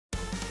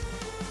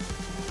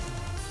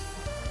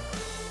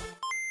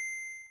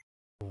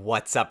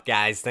What's up,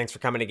 guys? Thanks for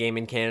coming to Game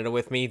in Canada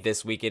with me.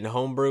 This week in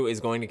Homebrew is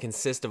going to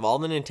consist of all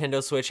the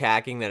Nintendo Switch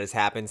hacking that has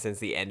happened since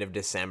the end of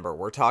December.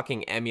 We're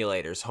talking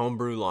emulators,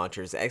 homebrew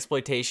launchers,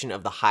 exploitation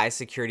of the high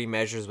security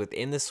measures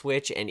within the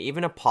Switch, and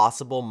even a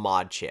possible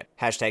mod chip.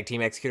 Hashtag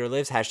Team Executor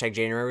lives, hashtag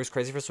January was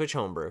crazy for Switch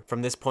Homebrew.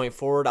 From this point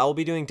forward, I will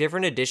be doing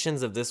different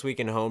editions of This Week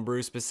in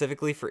Homebrew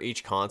specifically for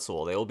each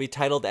console. They will be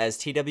titled as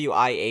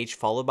TWIH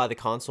followed by the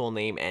console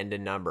name and a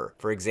number.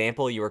 For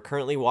example, you are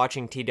currently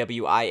watching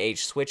TWIH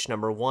Switch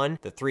number 1,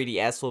 the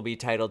 3DS will be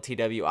titled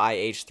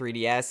TWIH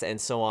 3DS,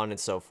 and so on and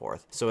so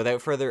forth. So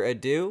without further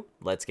ado,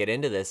 let's get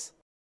into this.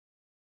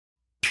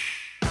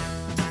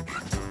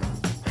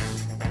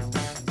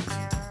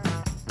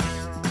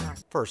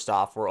 First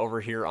off, we're over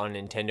here on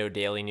Nintendo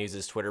Daily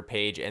News' Twitter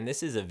page, and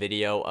this is a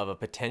video of a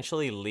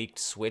potentially leaked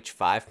Switch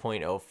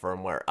 5.0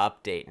 firmware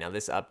update. Now,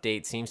 this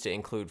update seems to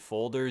include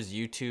folders,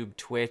 YouTube,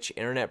 Twitch,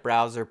 internet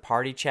browser,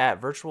 party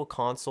chat, virtual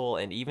console,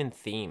 and even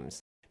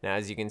themes. Now,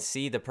 as you can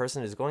see, the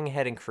person is going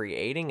ahead and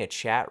creating a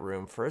chat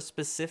room for a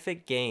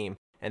specific game,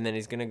 and then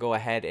he's going to go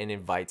ahead and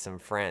invite some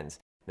friends.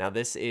 Now,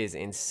 this is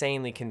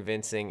insanely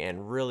convincing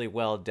and really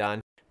well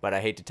done, but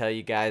I hate to tell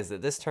you guys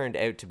that this turned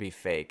out to be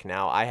fake.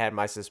 Now, I had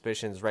my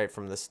suspicions right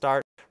from the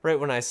start. Right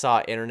when I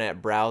saw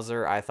internet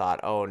browser, I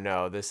thought, oh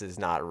no, this is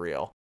not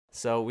real.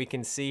 So we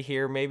can see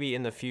here, maybe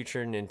in the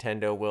future,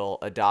 Nintendo will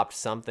adopt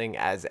something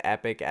as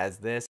epic as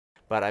this.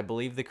 But I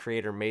believe the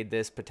creator made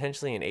this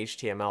potentially in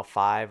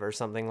HTML5 or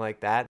something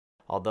like that.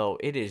 Although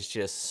it is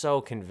just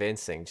so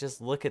convincing. Just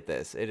look at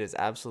this. It is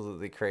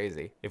absolutely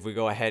crazy. If we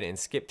go ahead and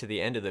skip to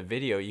the end of the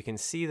video, you can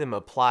see them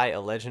apply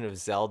a Legend of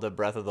Zelda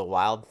Breath of the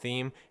Wild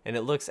theme, and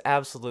it looks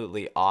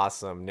absolutely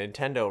awesome.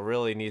 Nintendo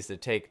really needs to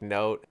take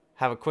note,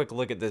 have a quick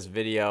look at this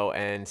video,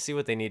 and see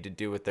what they need to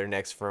do with their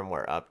next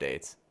firmware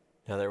updates.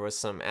 Now, there was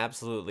some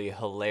absolutely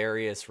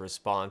hilarious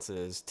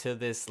responses to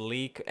this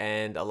leak,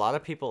 and a lot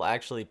of people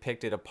actually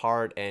picked it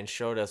apart and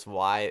showed us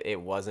why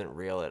it wasn't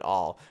real at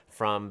all,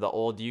 from the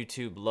old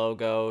YouTube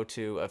logo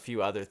to a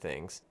few other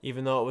things.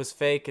 Even though it was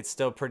fake, it's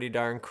still pretty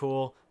darn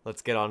cool.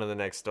 Let's get on to the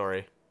next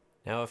story.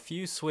 Now, a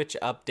few Switch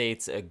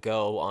updates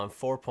ago on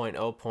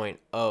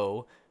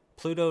 4.0.0,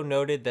 Pluto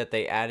noted that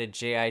they added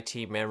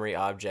JIT memory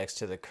objects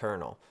to the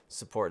kernel,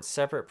 supports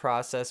separate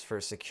process for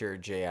secure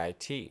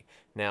JIT.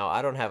 Now,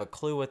 I don't have a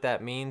clue what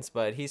that means,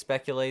 but he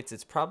speculates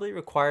it's probably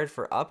required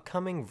for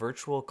upcoming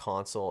virtual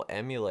console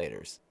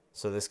emulators.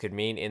 So this could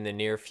mean in the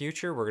near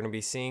future, we're going to be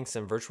seeing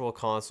some virtual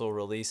console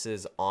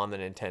releases on the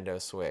Nintendo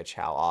Switch.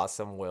 How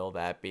awesome will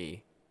that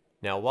be?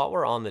 Now, while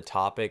we're on the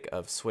topic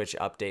of Switch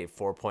Update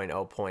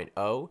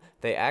 4.0.0,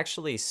 they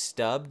actually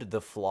stubbed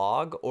the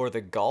Flog, or the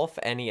Golf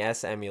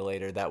NES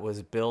emulator that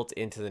was built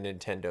into the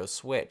Nintendo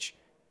Switch.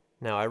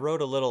 Now, I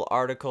wrote a little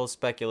article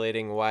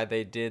speculating why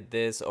they did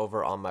this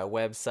over on my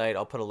website.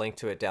 I'll put a link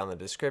to it down in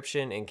the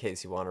description in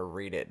case you want to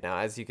read it. Now,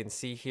 as you can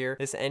see here,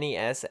 this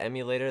NES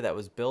emulator that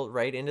was built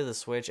right into the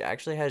Switch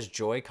actually has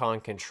Joy-Con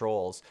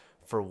controls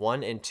for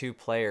 1 and 2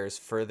 players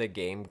for the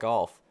game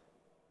Golf.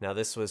 Now,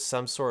 this was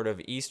some sort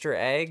of Easter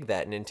egg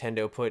that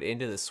Nintendo put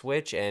into the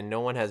Switch, and no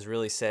one has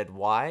really said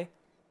why.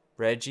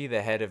 Reggie,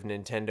 the head of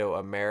Nintendo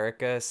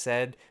America,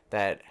 said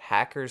that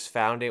hackers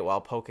found it while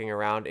poking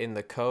around in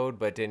the code,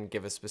 but didn't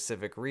give a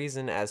specific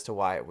reason as to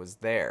why it was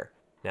there.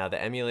 Now,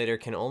 the emulator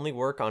can only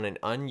work on an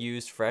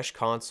unused fresh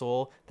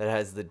console that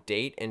has the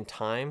date and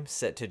time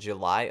set to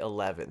July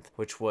 11th,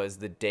 which was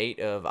the date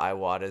of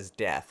Iwata's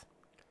death.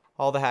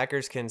 All the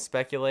hackers can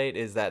speculate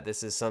is that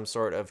this is some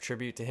sort of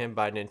tribute to him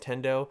by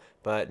Nintendo,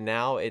 but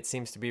now it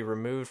seems to be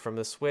removed from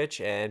the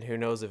Switch, and who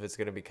knows if it's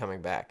going to be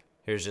coming back.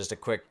 Here's just a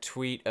quick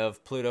tweet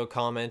of Pluto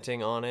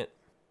commenting on it.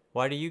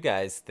 Why do you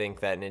guys think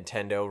that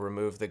Nintendo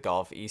removed the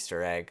Golf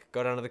Easter egg?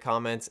 Go down to the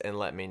comments and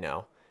let me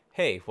know.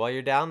 Hey, while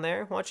you're down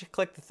there, why don't you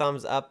click the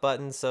thumbs up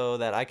button so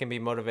that I can be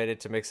motivated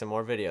to make some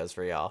more videos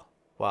for y'all.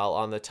 While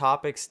on the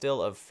topic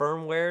still of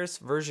firmwares,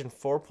 version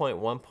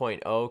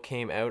 4.1.0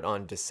 came out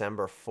on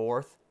December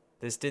 4th.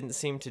 This didn't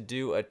seem to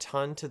do a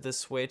ton to the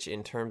Switch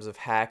in terms of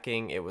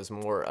hacking. It was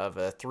more of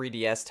a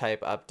 3DS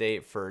type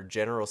update for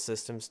general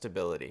system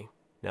stability.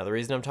 Now, the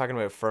reason I'm talking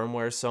about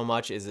firmware so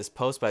much is this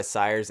post by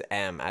Sires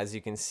M. As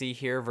you can see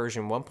here,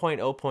 version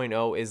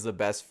 1.0.0 is the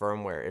best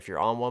firmware. If you're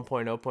on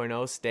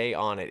 1.0.0, stay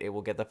on it. It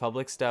will get the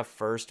public stuff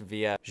first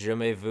via Je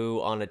me vu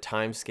on a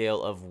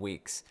timescale of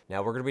weeks.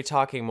 Now, we're going to be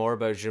talking more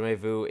about Je me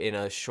vu in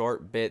a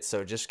short bit,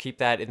 so just keep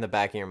that in the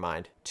back of your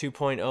mind.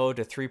 2.0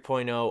 to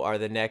 3.0 are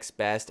the next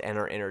best and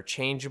are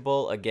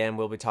interchangeable. Again,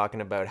 we'll be talking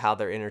about how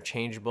they're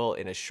interchangeable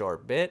in a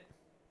short bit.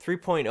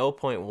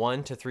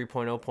 3.0.1 to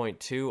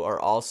 3.0.2 are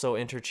also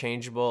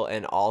interchangeable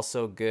and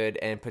also good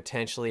and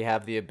potentially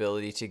have the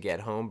ability to get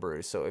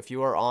homebrew. So if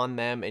you are on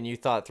them and you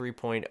thought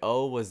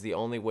 3.0 was the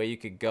only way you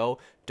could go,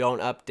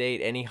 Don't update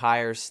any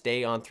higher,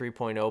 stay on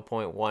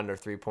 3.0.1 or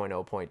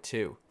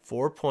 3.0.2.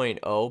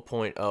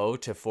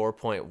 4.0.0 to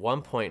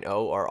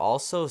 4.1.0 are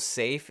also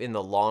safe in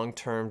the long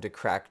term to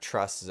crack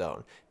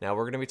TrustZone. Now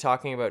we're going to be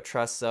talking about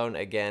TrustZone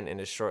again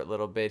in a short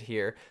little bit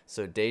here.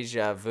 So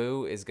Deja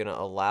Vu is going to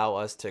allow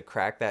us to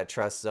crack that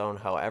TrustZone.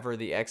 However,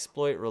 the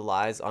exploit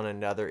relies on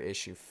another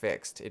issue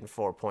fixed in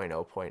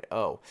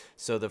 4.0.0.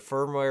 So the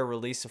firmware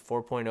release of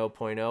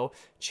 4.0.0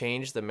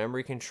 changed the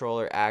memory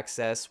controller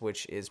access,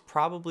 which is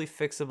probably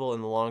fixable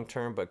in the long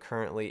term, but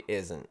currently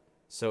isn't.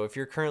 So if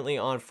you're currently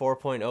on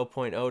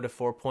 4.0.0 to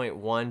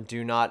 4.1,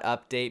 do not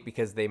update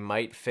because they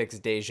might fix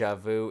Deja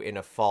Vu in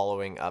a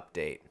following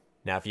update.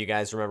 Now, if you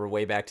guys remember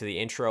way back to the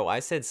intro, I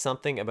said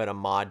something about a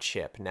mod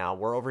chip. Now,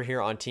 we're over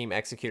here on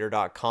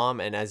TeamExecutor.com,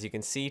 and as you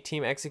can see,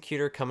 Team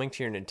Executor coming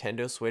to your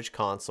Nintendo Switch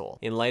console.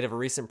 In light of a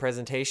recent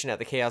presentation at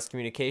the Chaos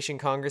Communication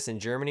Congress in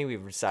Germany,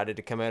 we've decided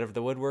to come out of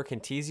the woodwork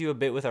and tease you a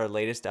bit with our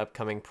latest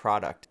upcoming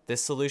product.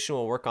 This solution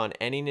will work on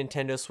any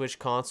Nintendo Switch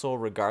console,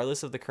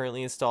 regardless of the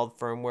currently installed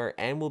firmware,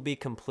 and will be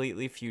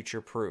completely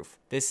future-proof.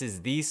 This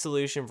is the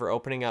solution for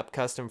opening up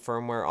custom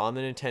firmware on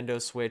the Nintendo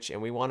Switch,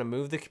 and we want to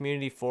move the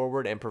community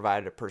forward and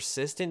provide a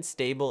persistent,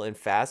 stable, and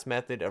fast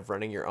method of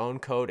running your own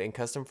code and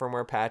custom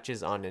firmware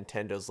patches on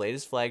Nintendo's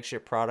latest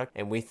flagship product,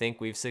 and we think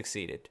we've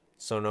succeeded.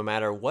 So no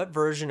matter what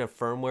version of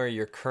firmware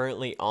you're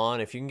currently on,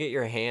 if you can get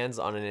your hands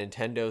on a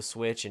Nintendo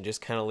Switch and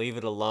just kind of leave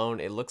it alone,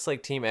 it looks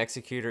like Team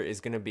Executor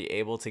is going to be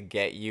able to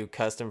get you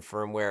custom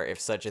firmware if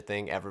such a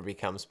thing ever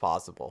becomes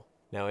possible.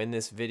 Now in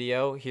this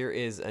video, here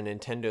is a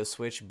Nintendo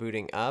Switch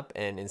booting up,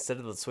 and instead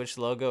of the Switch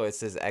logo, it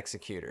says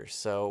Executor.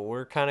 So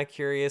we're kind of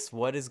curious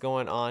what is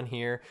going on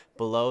here.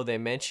 Below, they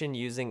mention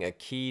using a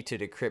key to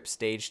decrypt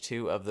stage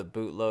 2 of the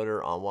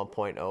bootloader on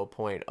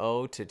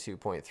 1.0.0 to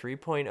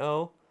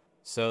 2.3.0.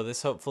 So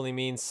this hopefully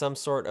means some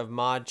sort of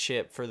mod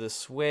chip for the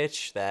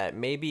Switch that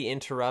maybe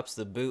interrupts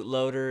the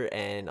bootloader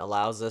and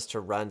allows us to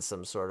run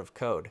some sort of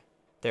code.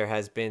 There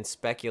has been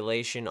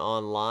speculation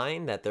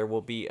online that there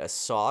will be a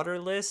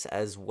solderless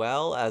as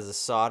well as a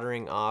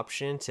soldering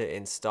option to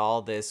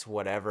install this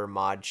whatever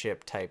mod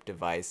chip type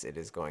device it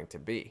is going to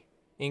be.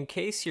 In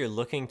case you're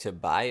looking to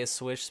buy a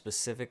Switch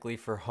specifically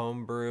for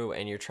Homebrew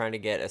and you're trying to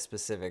get a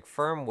specific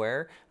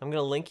firmware, I'm going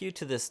to link you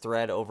to this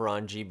thread over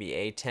on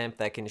GBA Temp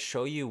that can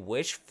show you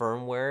which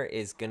firmware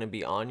is going to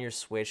be on your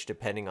Switch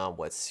depending on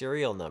what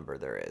serial number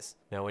there is.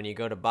 Now when you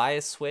go to buy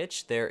a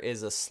Switch, there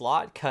is a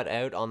slot cut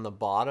out on the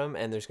bottom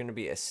and there's going to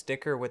be a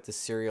sticker with the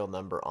serial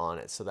number on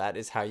it. So that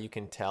is how you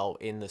can tell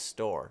in the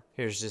store.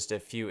 Here's just a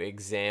few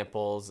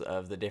examples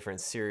of the different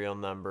serial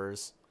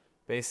numbers.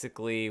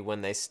 Basically,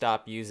 when they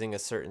stop using a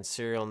certain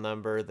serial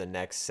number, the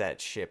next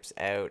set ships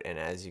out, and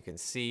as you can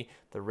see,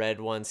 the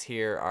red ones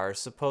here are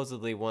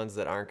supposedly ones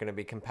that aren't going to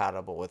be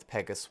compatible with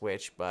Pega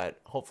Switch, but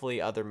hopefully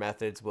other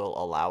methods will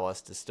allow us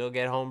to still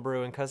get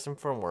Homebrew and custom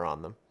firmware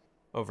on them.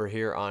 Over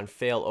here on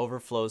Fail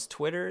Overflow's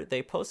Twitter,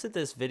 they posted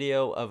this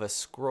video of a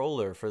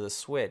scroller for the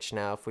Switch.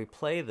 Now, if we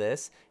play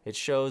this, it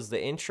shows the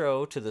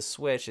intro to the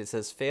Switch. It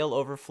says, Fail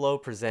Overflow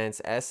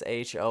presents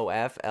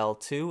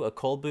SHOFL2, a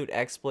cold boot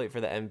exploit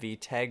for the MV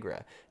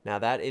Tegra. Now,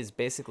 that is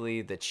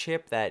basically the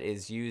chip that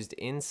is used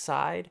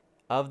inside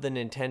of the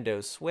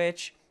Nintendo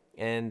Switch,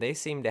 and they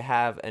seem to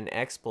have an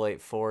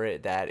exploit for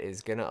it that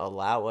is going to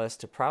allow us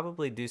to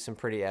probably do some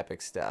pretty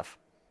epic stuff.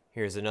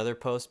 Here's another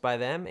post by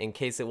them. In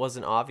case it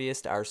wasn't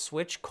obvious, our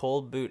Switch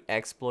cold boot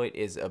exploit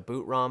is a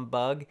boot ROM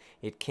bug.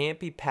 It can't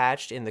be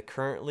patched in the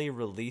currently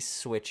released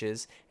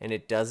Switches, and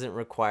it doesn't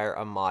require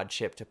a mod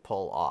chip to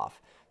pull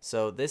off.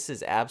 So this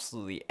is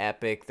absolutely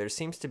epic. There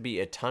seems to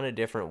be a ton of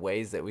different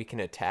ways that we can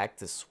attack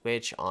the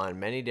Switch on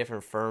many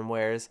different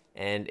firmwares,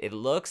 and it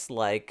looks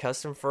like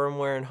custom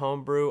firmware and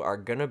Homebrew are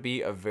gonna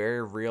be a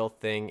very real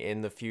thing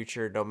in the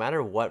future, no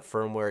matter what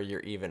firmware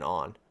you're even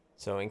on.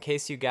 So in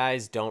case you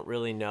guys don't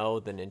really know,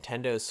 the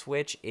Nintendo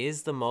Switch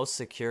is the most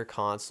secure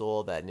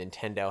console that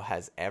Nintendo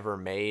has ever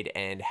made,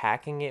 and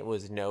hacking it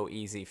was no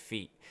easy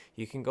feat.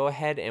 You can go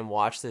ahead and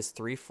watch this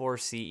 3.4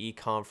 CE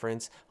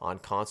conference on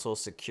console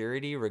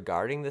security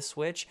regarding the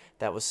Switch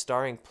that was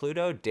starring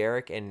Pluto,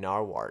 Derek, and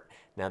Narwhart.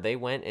 Now they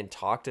went and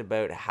talked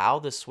about how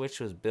the Switch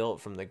was built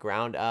from the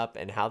ground up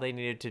and how they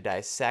needed to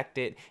dissect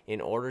it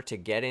in order to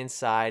get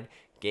inside,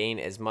 gain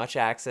as much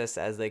access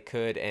as they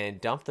could,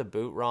 and dump the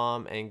boot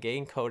ROM and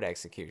gain code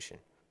execution.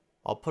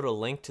 I'll put a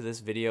link to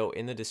this video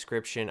in the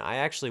description. I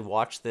actually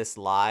watched this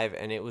live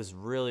and it was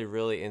really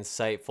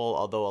insightful.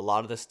 Although a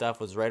lot of the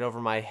stuff was right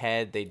over my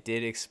head, they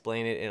did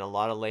explain it in a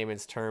lot of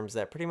layman's terms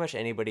that pretty much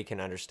anybody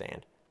can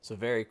understand. So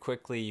very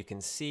quickly, you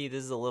can see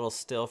this is a little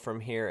still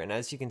from here, and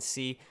as you can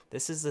see,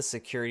 this is the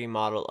security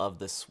model of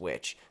the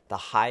Switch, the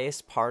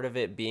highest part of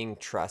it being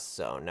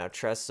TrustZone. Now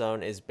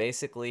TrustZone is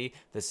basically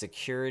the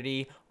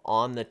security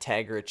on the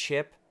Tegra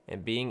chip,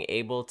 and being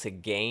able to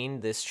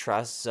gain this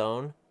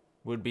TrustZone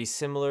would be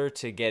similar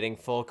to getting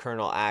full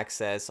kernel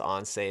access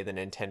on, say, the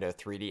Nintendo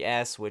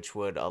 3DS, which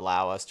would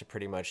allow us to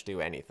pretty much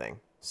do anything.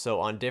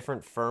 So on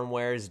different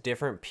firmwares,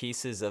 different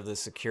pieces of the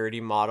security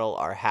model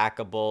are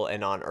hackable,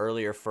 and on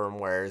earlier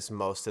firmwares,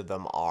 most of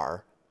them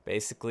are.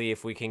 Basically,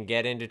 if we can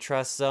get into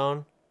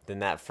TrustZone, then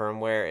that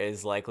firmware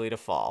is likely to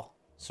fall.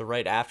 So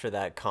right after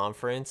that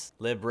conference,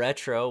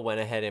 LibRetro went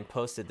ahead and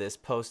posted this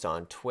post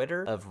on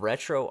Twitter of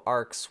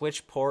Retroarch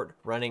Switch port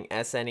running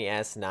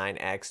SNES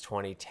 9X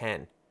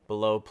 2010.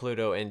 Below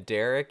Pluto and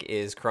Derek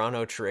is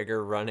Chrono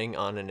Trigger running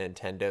on a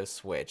Nintendo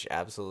Switch.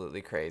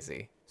 Absolutely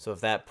crazy. So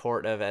if that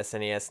port of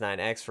SNES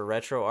 9X for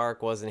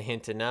Retroarch wasn't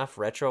hint enough,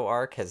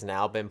 Retroarch has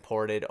now been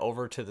ported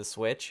over to the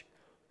Switch.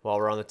 While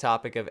we're on the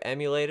topic of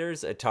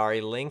emulators,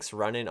 Atari Lynx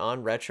running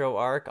on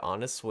Retroarch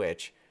on a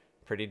Switch.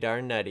 Pretty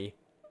darn nutty.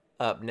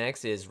 Up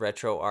next is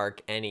Retroarch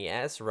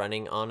NES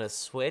running on a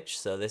Switch.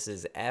 So this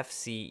is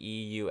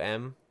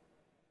FCEUM.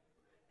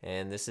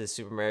 And this is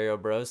Super Mario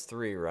Bros.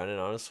 3 running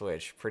on a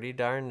Switch. Pretty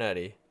darn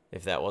nutty.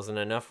 If that wasn't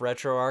enough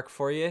Retroarch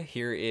for you,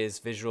 here is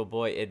Visual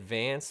Boy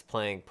Advance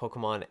playing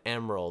Pokemon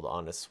Emerald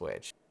on a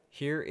Switch.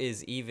 Here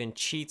is even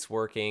cheats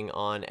working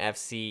on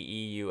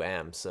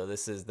FCEUM. So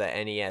this is the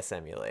NES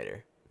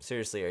emulator.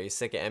 Seriously, are you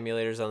sick of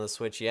emulators on the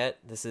Switch yet?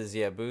 This is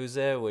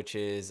Yabuza, which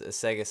is a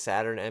Sega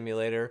Saturn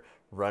emulator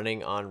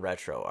running on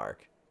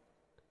Retroarch.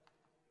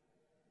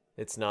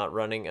 It's not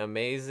running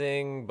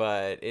amazing,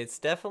 but it's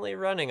definitely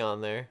running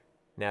on there.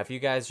 Now, if you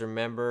guys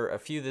remember, a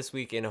few this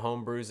week in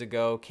Homebrews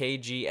ago,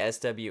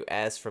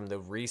 KGSWS from the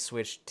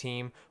Reswitch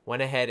team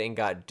went ahead and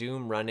got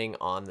Doom running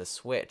on the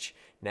Switch.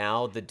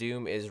 Now the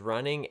Doom is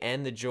running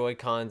and the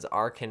Joy-Cons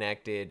are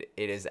connected.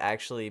 It is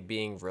actually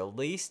being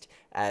released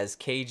as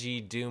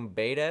KG Doom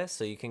Beta,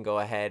 so you can go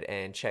ahead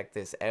and check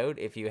this out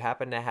if you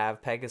happen to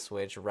have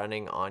Pegaswitch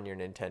running on your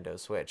Nintendo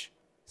Switch.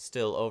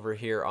 Still over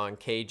here on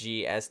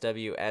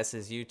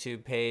KGSWS's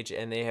YouTube page,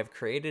 and they have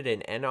created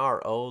an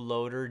NRO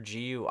loader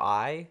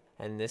GUI,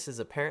 and this is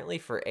apparently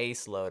for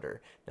Ace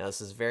Loader. Now this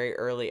is very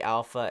early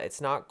alpha.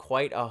 It's not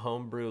quite a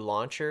homebrew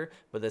launcher,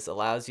 but this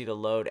allows you to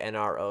load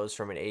NROs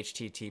from an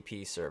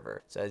HTTP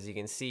server. So as you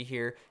can see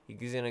here,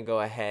 he's going to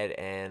go ahead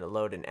and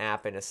load an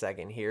app in a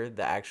second here,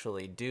 the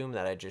actually Doom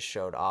that I just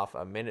showed off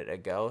a minute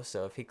ago.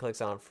 So if he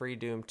clicks on Free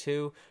Doom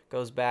 2,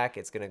 goes back,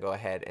 it's going to go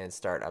ahead and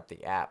start up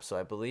the app. So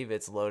I believe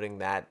it's loading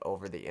that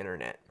over the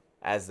internet,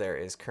 as there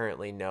is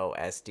currently no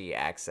SD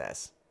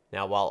access.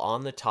 Now, while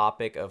on the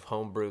topic of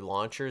homebrew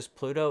launchers,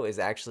 Pluto is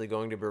actually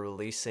going to be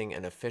releasing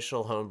an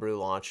official homebrew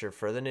launcher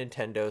for the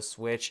Nintendo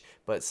Switch,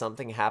 but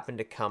something happened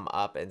to come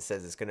up and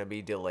says it's going to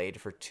be delayed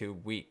for 2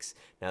 weeks.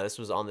 Now, this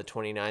was on the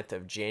 29th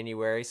of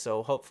January,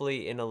 so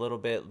hopefully in a little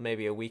bit,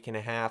 maybe a week and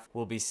a half,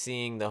 we'll be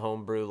seeing the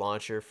homebrew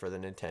launcher for the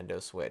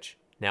Nintendo Switch.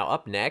 Now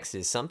up next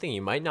is something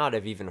you might not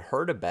have even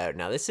heard about.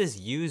 Now this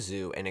is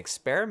Yuzu, an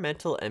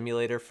experimental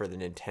emulator for the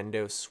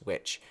Nintendo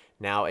Switch.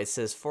 Now it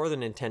says for the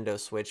Nintendo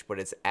Switch, but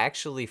it's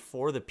actually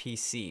for the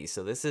PC.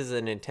 So this is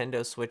a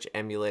Nintendo Switch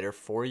emulator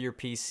for your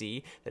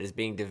PC that is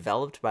being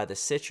developed by the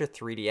Citra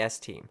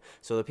 3DS team.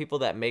 So the people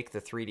that make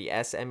the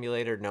 3DS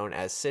emulator known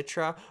as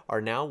Citra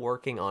are now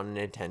working on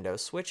a Nintendo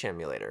Switch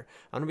emulator.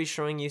 I'm going to be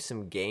showing you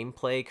some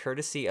gameplay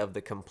courtesy of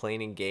the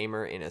Complaining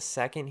Gamer in a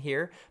second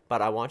here,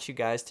 but I want you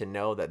guys to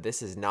know that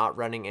this is not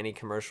running any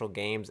commercial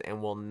games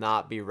and will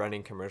not be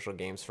running commercial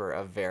games for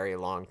a very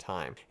long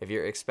time. If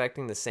you're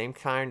expecting the same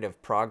kind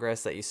of progress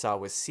that you saw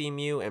with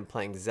Cemu and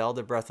playing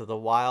Zelda Breath of the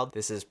Wild,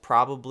 this is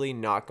probably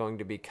not going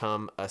to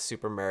become a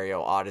Super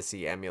Mario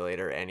Odyssey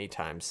emulator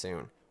anytime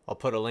soon. I'll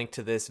put a link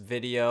to this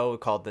video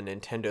called the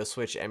Nintendo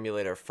Switch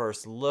Emulator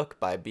First Look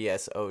by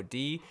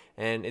BSOD,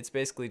 and it's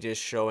basically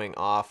just showing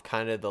off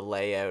kind of the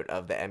layout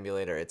of the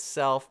emulator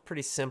itself.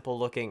 Pretty simple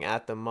looking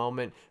at the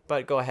moment,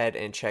 but go ahead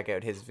and check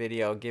out his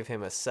video, give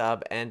him a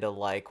sub and a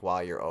like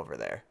while you're over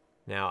there.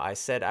 Now, I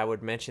said I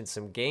would mention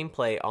some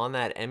gameplay on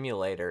that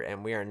emulator,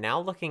 and we are now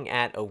looking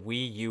at a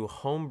Wii U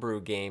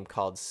homebrew game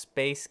called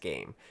Space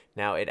Game.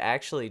 Now, it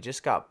actually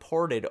just got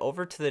ported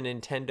over to the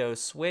Nintendo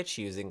Switch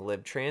using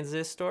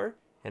libtransistor.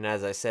 And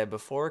as I said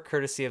before,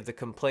 courtesy of the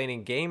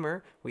Complaining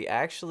Gamer, we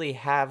actually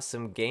have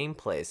some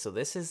gameplay. So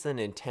this is the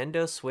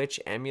Nintendo Switch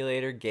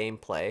emulator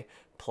gameplay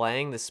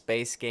playing the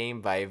Space Game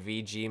by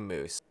VG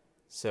Moose.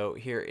 So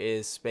here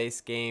is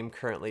Space Game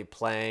currently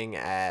playing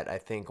at, I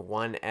think,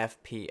 1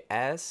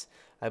 FPS.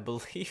 I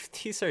believe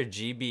these are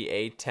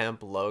GBA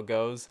temp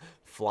logos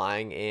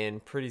flying in.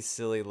 Pretty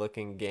silly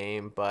looking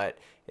game, but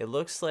it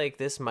looks like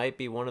this might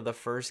be one of the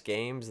first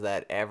games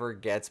that ever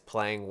gets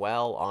playing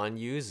well on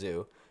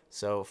Yuzu.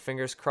 So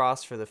fingers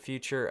crossed for the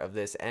future of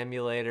this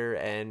emulator,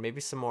 and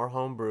maybe some more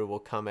homebrew will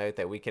come out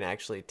that we can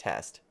actually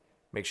test.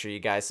 Make sure you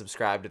guys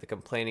subscribe to the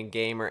Complaining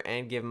Gamer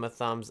and give him a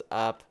thumbs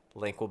up.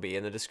 Link will be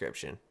in the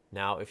description.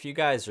 Now, if you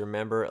guys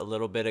remember a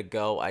little bit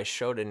ago, I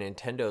showed a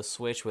Nintendo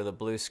Switch with a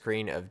blue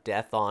screen of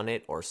death on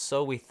it, or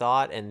so we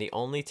thought, and the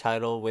only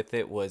title with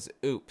it was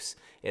Oops.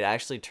 It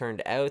actually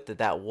turned out that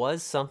that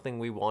was something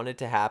we wanted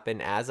to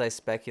happen as I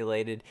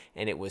speculated,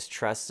 and it was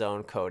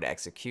TrustZone code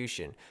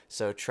execution.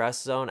 So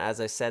TrustZone,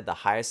 as I said, the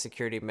highest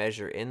security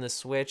measure in the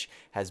Switch,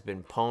 has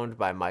been pwned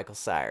by Michael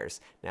Sayers.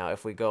 Now,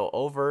 if we go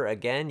over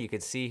again, you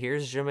can see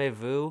here's Je me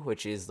vu,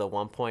 which is the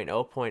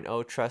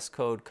 1.0.0 trust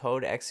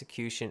code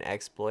execution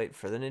exploit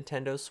for the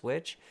Nintendo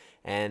Switch,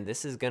 and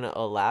this is going to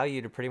allow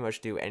you to pretty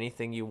much do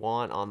anything you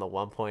want on the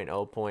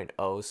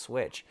 1.0.0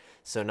 Switch.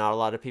 So not a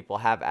lot of people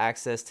have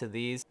access to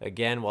these.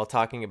 Again, while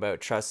talking about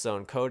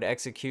TrustZone code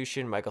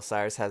execution, Michael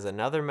Cyrus has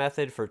another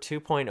method for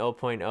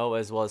 2.0.0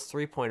 as well as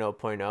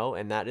 3.0.0,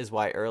 and that is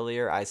why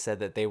earlier I said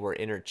that they were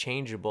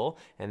interchangeable,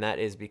 and that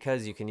is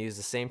because you can use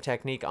the same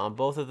technique on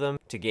both of them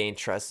to gain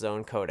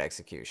TrustZone code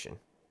execution.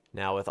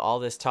 Now, with all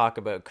this talk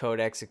about code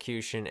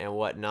execution and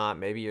whatnot,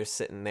 maybe you're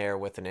sitting there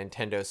with a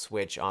Nintendo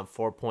Switch on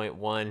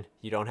 4.1,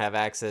 you don't have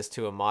access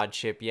to a mod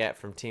chip yet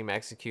from Team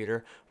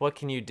Executor. What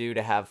can you do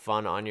to have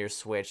fun on your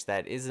Switch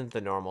that isn't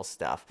the normal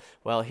stuff?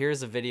 Well,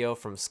 here's a video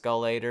from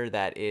Skullator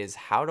that is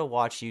how to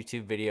watch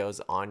YouTube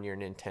videos on your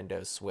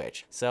Nintendo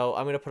Switch. So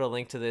I'm going to put a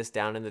link to this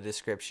down in the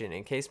description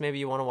in case maybe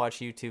you want to watch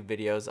YouTube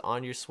videos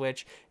on your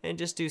Switch and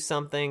just do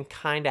something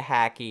kind of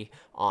hacky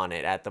on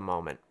it at the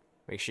moment.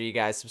 Make sure you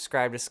guys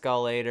subscribe to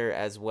Skullator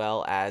as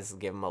well as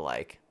give them a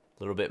like.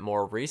 A little bit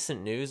more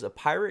recent news, a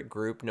pirate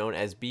group known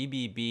as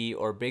BBB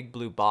or Big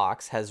Blue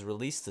Box has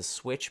released the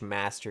Switch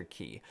Master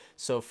Key.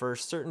 So for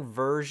certain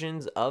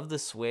versions of the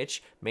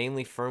Switch,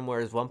 mainly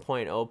firmwares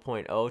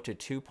 1.0.0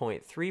 to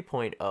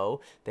 2.3.0,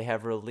 they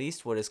have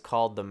released what is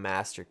called the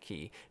Master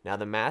Key. Now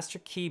the Master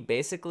Key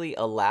basically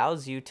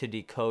allows you to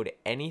decode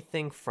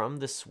anything from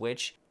the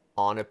Switch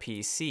on a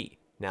PC.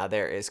 Now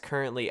there is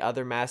currently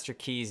other master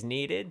keys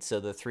needed, so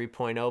the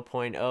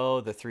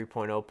 3.0.0, the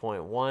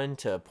 3.0.1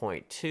 to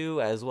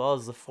 0.2, as well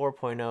as the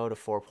 4.0 to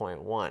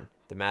 4.1.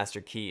 The master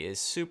key is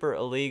super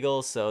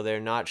illegal, so they're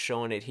not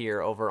showing it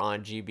here over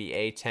on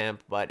GBA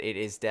temp, but it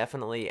is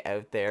definitely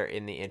out there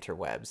in the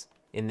interwebs.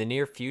 In the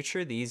near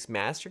future, these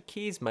master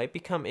keys might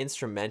become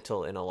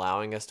instrumental in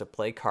allowing us to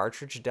play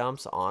cartridge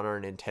dumps on our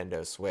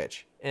Nintendo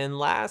Switch. And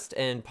last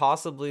and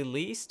possibly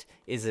least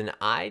is an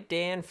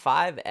IDAN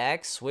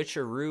 5X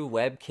switcheroo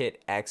WebKit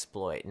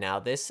exploit. Now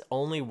this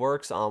only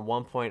works on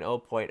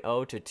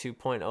 1.0.0 to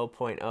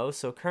 2.0.0,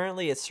 so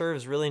currently it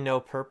serves really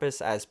no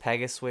purpose as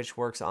Pegaswitch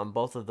works on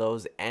both of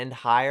those and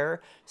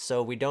higher,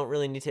 so we don't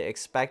really need to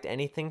expect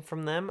anything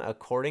from them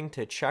according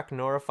to Chuck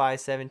Norify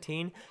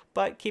 17,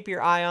 but keep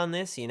your eye on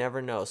this, you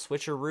never know.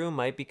 Switcheroo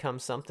might become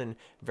something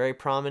very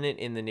prominent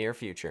in the near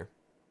future.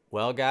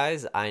 Well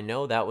guys, I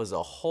know that was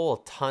a whole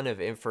ton of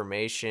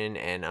information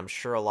and I'm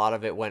sure a lot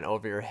of it went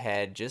over your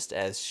head just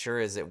as sure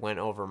as it went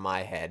over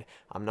my head.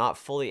 I'm not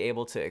fully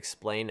able to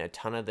explain a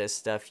ton of this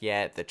stuff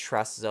yet. The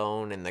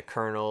TrustZone and the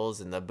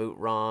kernels and the boot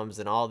ROMs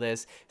and all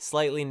this,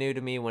 slightly new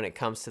to me when it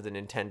comes to the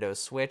Nintendo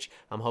Switch.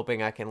 I'm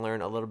hoping I can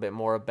learn a little bit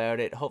more about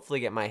it, hopefully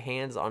get my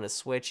hands on a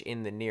Switch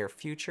in the near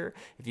future.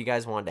 If you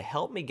guys wanted to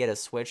help me get a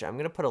Switch, I'm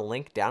going to put a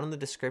link down in the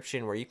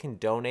description where you can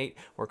donate.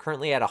 We're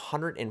currently at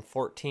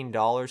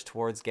 $114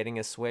 towards getting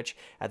a Switch.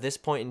 At this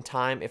point in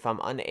time, if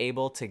I'm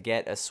unable to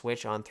get a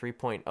Switch on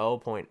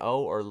 3.0.0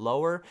 or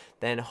lower,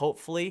 then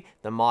hopefully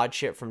the mod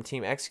chip from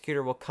Team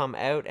Executor will come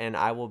out and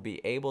I will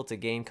be able to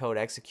gain code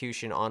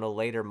execution on a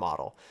later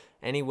model.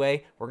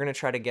 Anyway, we're going to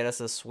try to get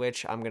us a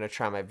Switch. I'm going to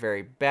try my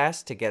very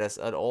best to get us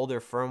an older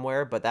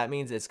firmware, but that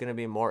means it's going to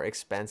be more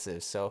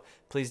expensive. So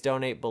please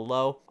donate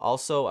below.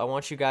 Also, I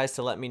want you guys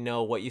to let me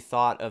know what you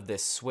thought of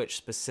this Switch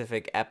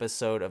specific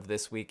episode of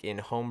This Week in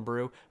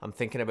Homebrew. I'm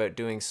thinking about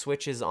doing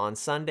Switches on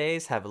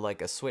Sundays, have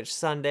like a Switch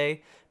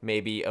Sunday,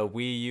 maybe a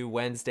Wii U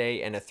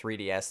Wednesday, and a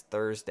 3DS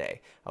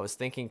Thursday. I was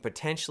thinking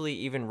potentially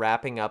even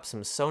wrapping up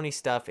some Sony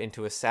stuff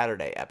into a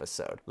Saturday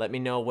episode. Let me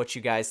know what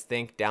you guys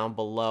think down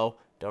below.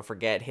 Don't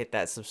forget, hit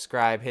that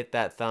subscribe, hit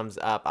that thumbs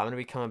up. I'm going to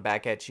be coming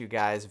back at you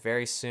guys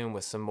very soon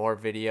with some more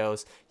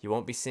videos. You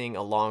won't be seeing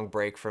a long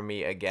break from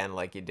me again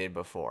like you did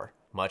before.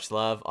 Much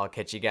love. I'll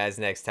catch you guys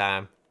next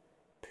time.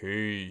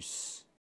 Peace.